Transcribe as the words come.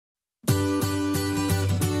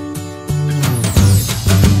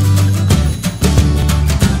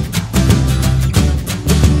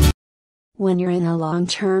When you're in a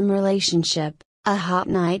long-term relationship, a hot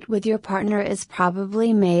night with your partner is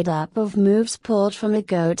probably made up of moves pulled from a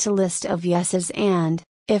go-to list of yeses and,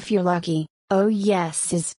 if you're lucky, oh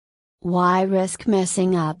yeses. Why risk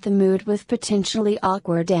messing up the mood with potentially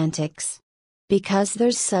awkward antics? Because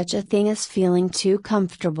there's such a thing as feeling too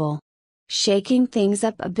comfortable. Shaking things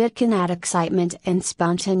up a bit can add excitement and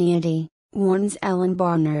spontaneity, warns Ellen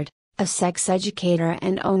Barnard, a sex educator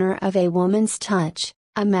and owner of A Woman's Touch,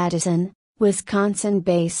 a Madison,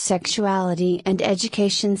 Wisconsin-based sexuality and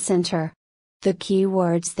education center. The key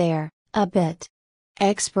words there, a bit.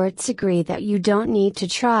 Experts agree that you don't need to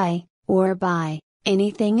try, or buy,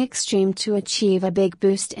 anything extreme to achieve a big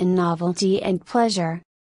boost in novelty and pleasure.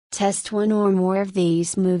 Test one or more of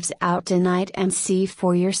these moves out tonight and see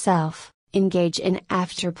for yourself. Engage in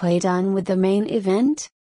afterplay done with the main event?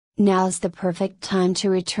 Now's the perfect time to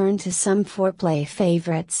return to some foreplay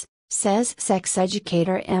favorites, says sex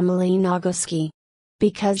educator Emily Nagoski.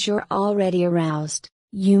 Because you're already aroused,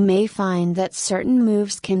 you may find that certain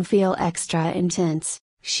moves can feel extra intense,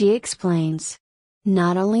 she explains.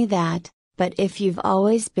 Not only that, but if you've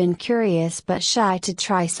always been curious but shy to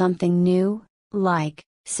try something new, like,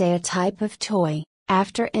 say a type of toy,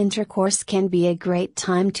 after intercourse can be a great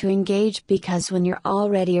time to engage because when you're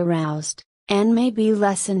already aroused, and may be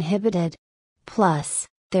less inhibited. Plus,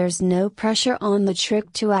 there's no pressure on the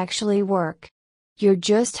trick to actually work. You're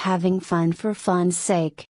just having fun for fun's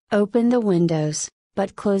sake. Open the windows,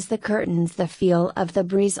 but close the curtains. The feel of the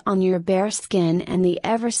breeze on your bare skin and the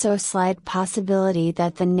ever so slight possibility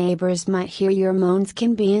that the neighbors might hear your moans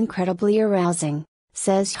can be incredibly arousing,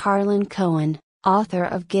 says Harlan Cohen, author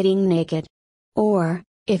of Getting Naked. Or,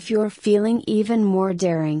 if you're feeling even more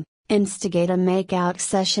daring, instigate a make-out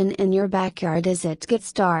session in your backyard as it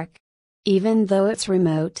gets dark. Even though it's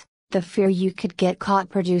remote, the fear you could get caught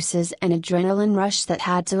produces an adrenaline rush that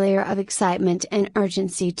adds a layer of excitement and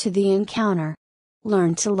urgency to the encounter.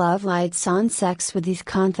 Learn to love lights on sex with these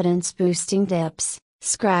confidence-boosting tips.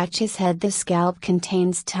 Scratch his head. The scalp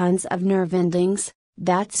contains tons of nerve endings,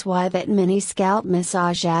 that's why that mini scalp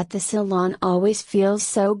massage at the salon always feels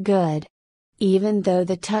so good. Even though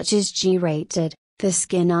the touch is G-rated, the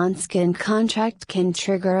skin-on-skin contact can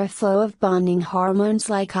trigger a flow of bonding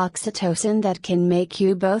hormones like oxytocin that can make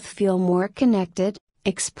you both feel more connected,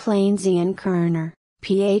 explains Ian Kerner,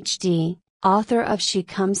 Ph.D., author of She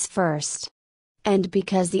Comes First. And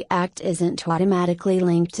because the act isn't automatically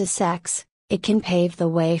linked to sex, it can pave the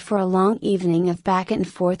way for a long evening of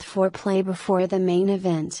back-and-forth foreplay before the main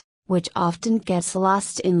event, which often gets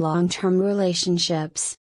lost in long-term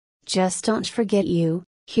relationships. Just don't forget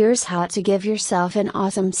here's how to give yourself an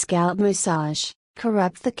awesome scalp massage.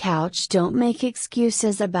 Corrupt the couch. Don't make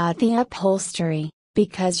excuses about the upholstery,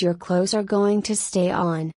 because your clothes are going to stay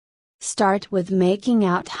on. Start with making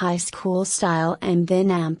out high school style and then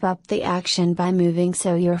amp up the action by moving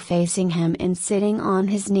so you're facing him and sitting on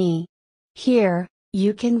his knee. Here,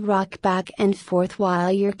 you can rock back and forth while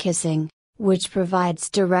you're kissing, which provides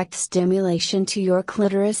direct stimulation to your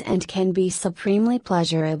clitoris and can be supremely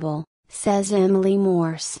pleasurable, says Emily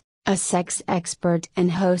Morse, a sex expert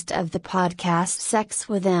and host of the podcast Sex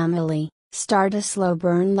with Emily. Start a slow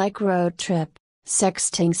burn like road trip.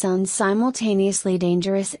 Sexting sounds simultaneously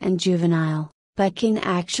dangerous and juvenile, but can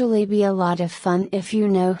actually be a lot of fun if you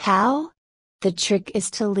know how. The trick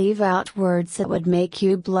is to leave out words that would make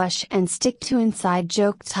you blush and stick to inside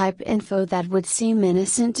joke type info that would seem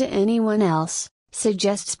innocent to anyone else,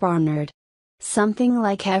 suggests Barnard. Something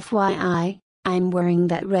like FYI, I'm wearing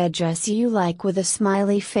that red dress you like with a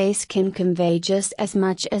smiley face can convey just as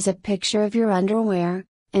much as a picture of your underwear,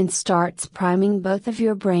 and starts priming both of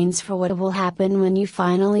your brains for what will happen when you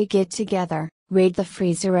finally get together. Read the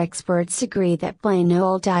freezer. Experts agree that plain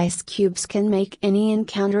old ice cubes can make any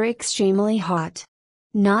encounter extremely hot.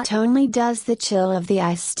 Not only does the chill of the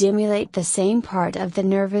ice stimulate the same part of the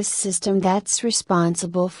nervous system that's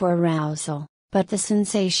responsible for arousal, but the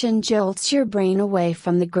sensation jolts your brain away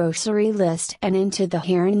from the grocery list and into the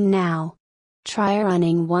here and now. Try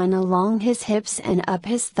running one along his hips and up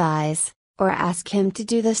his thighs, or ask him to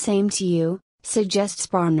do the same to you, suggests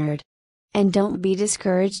Barnard. And don't be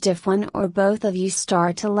discouraged if one or both of you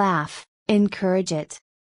start to laugh, encourage it.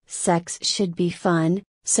 Sex should be fun,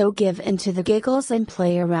 so give into the giggles and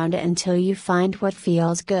play around until you find what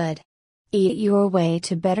feels good. Eat your way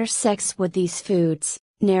to better sex with these foods.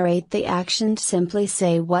 Narrate the action. Simply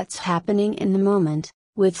say what's happening in the moment,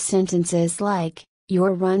 with sentences like,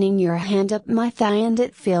 "You're running your hand up my thigh and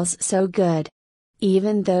it feels so good."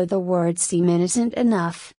 Even though the words seem innocent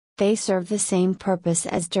enough, they serve the same purpose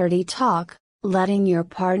as dirty talk, letting your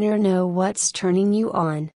partner know what's turning you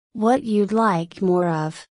on, what you'd like more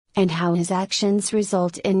of, and how his actions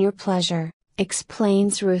result in your pleasure,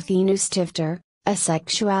 explains Ruthie Neustifter, a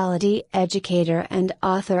sexuality educator and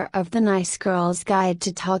author of The Nice Girl's Guide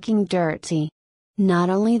to Talking Dirty. Not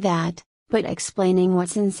only that, but explaining what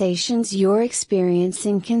sensations you're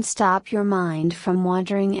experiencing can stop your mind from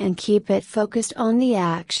wandering and keep it focused on the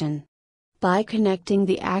action. By connecting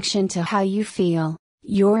the action to how you feel,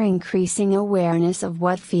 you're increasing awareness of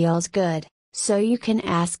what feels good, so you can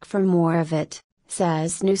ask for more of it,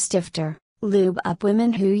 says Neustifter. Lube up.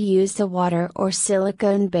 Women who use a water or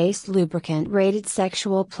silicone-based lubricant rated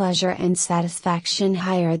sexual pleasure and satisfaction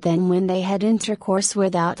higher than when they had intercourse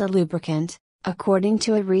without a lubricant, according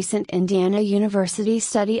to a recent Indiana University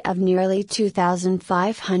study of nearly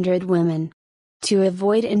 2,500 women. To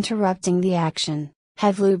avoid interrupting the action,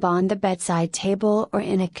 have lube on the bedside table or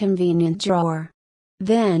in a convenient drawer.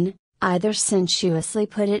 Then, either sensuously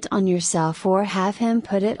put it on yourself or have him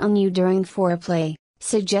put it on you during foreplay,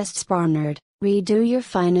 suggests Barnard. Redo your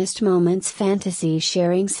finest moments. Fantasy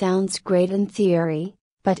sharing sounds great in theory,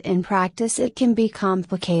 but in practice it can be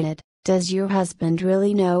complicated. Does your husband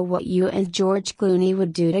really know what you and George Clooney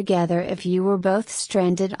would do together if you were both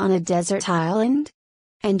stranded on a desert island?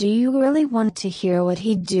 And do you really want to hear what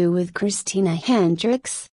he'd do with Christina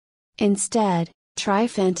Hendricks? Instead, try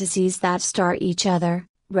fantasies that star each other,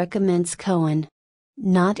 recommends Cohen.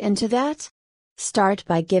 Not into that? Start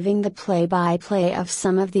by giving the play-by-play of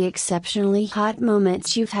some of the exceptionally hot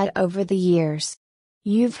moments you've had over the years.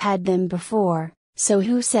 You've had them before, so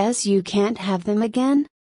who says you can't have them again?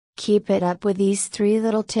 Keep it up with these 3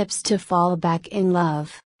 little tips to fall back in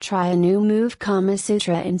love. Try a new move. Kama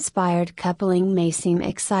Sutra inspired coupling may seem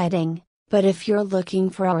exciting, but if you're looking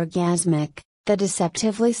for orgasmic, the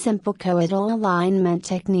deceptively simple coital alignment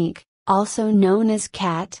technique, also known as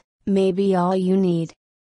CAT, may be all you need.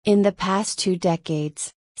 In the past 2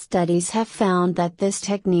 decades, studies have found that this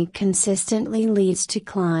technique consistently leads to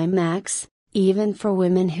climax, even for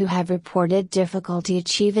women who have reported difficulty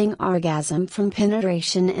achieving orgasm from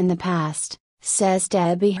penetration in the past, says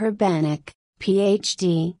Debbie Herbanek,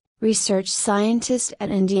 Ph.D., research scientist at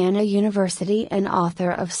Indiana University and author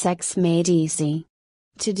of Sex Made Easy.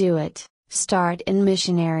 To do it, start in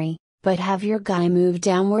missionary, but have your guy move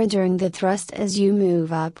downward during the thrust as you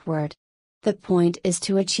move upward. The point is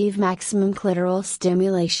to achieve maximum clitoral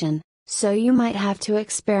stimulation, so you might have to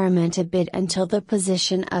experiment a bit until the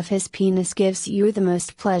position of his penis gives you the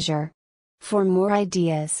most pleasure. For more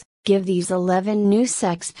ideas, give these 11 new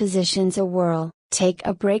sex positions a whirl. Take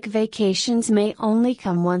a break. Vacations may only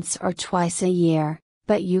come once or twice a year,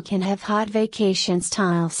 but you can have hot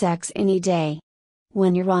vacation-style sex any day.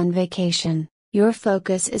 When you're on vacation, your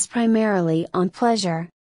focus is primarily on pleasure.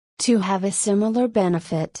 To have a similar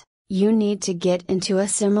benefit, you need to get into a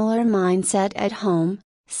similar mindset at home,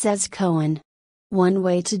 says Cohen. One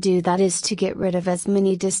way to do that is to get rid of as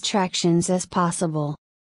many distractions as possible.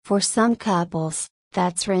 For some couples,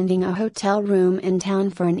 that's renting a hotel room in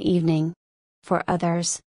town for an evening. For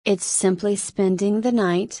others, it's simply spending the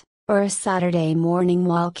night, or a Saturday morning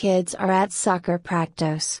while kids are at soccer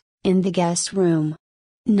practice, in the guest room.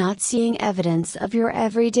 Not seeing evidence of your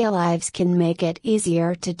everyday lives can make it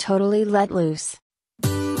easier to totally let loose,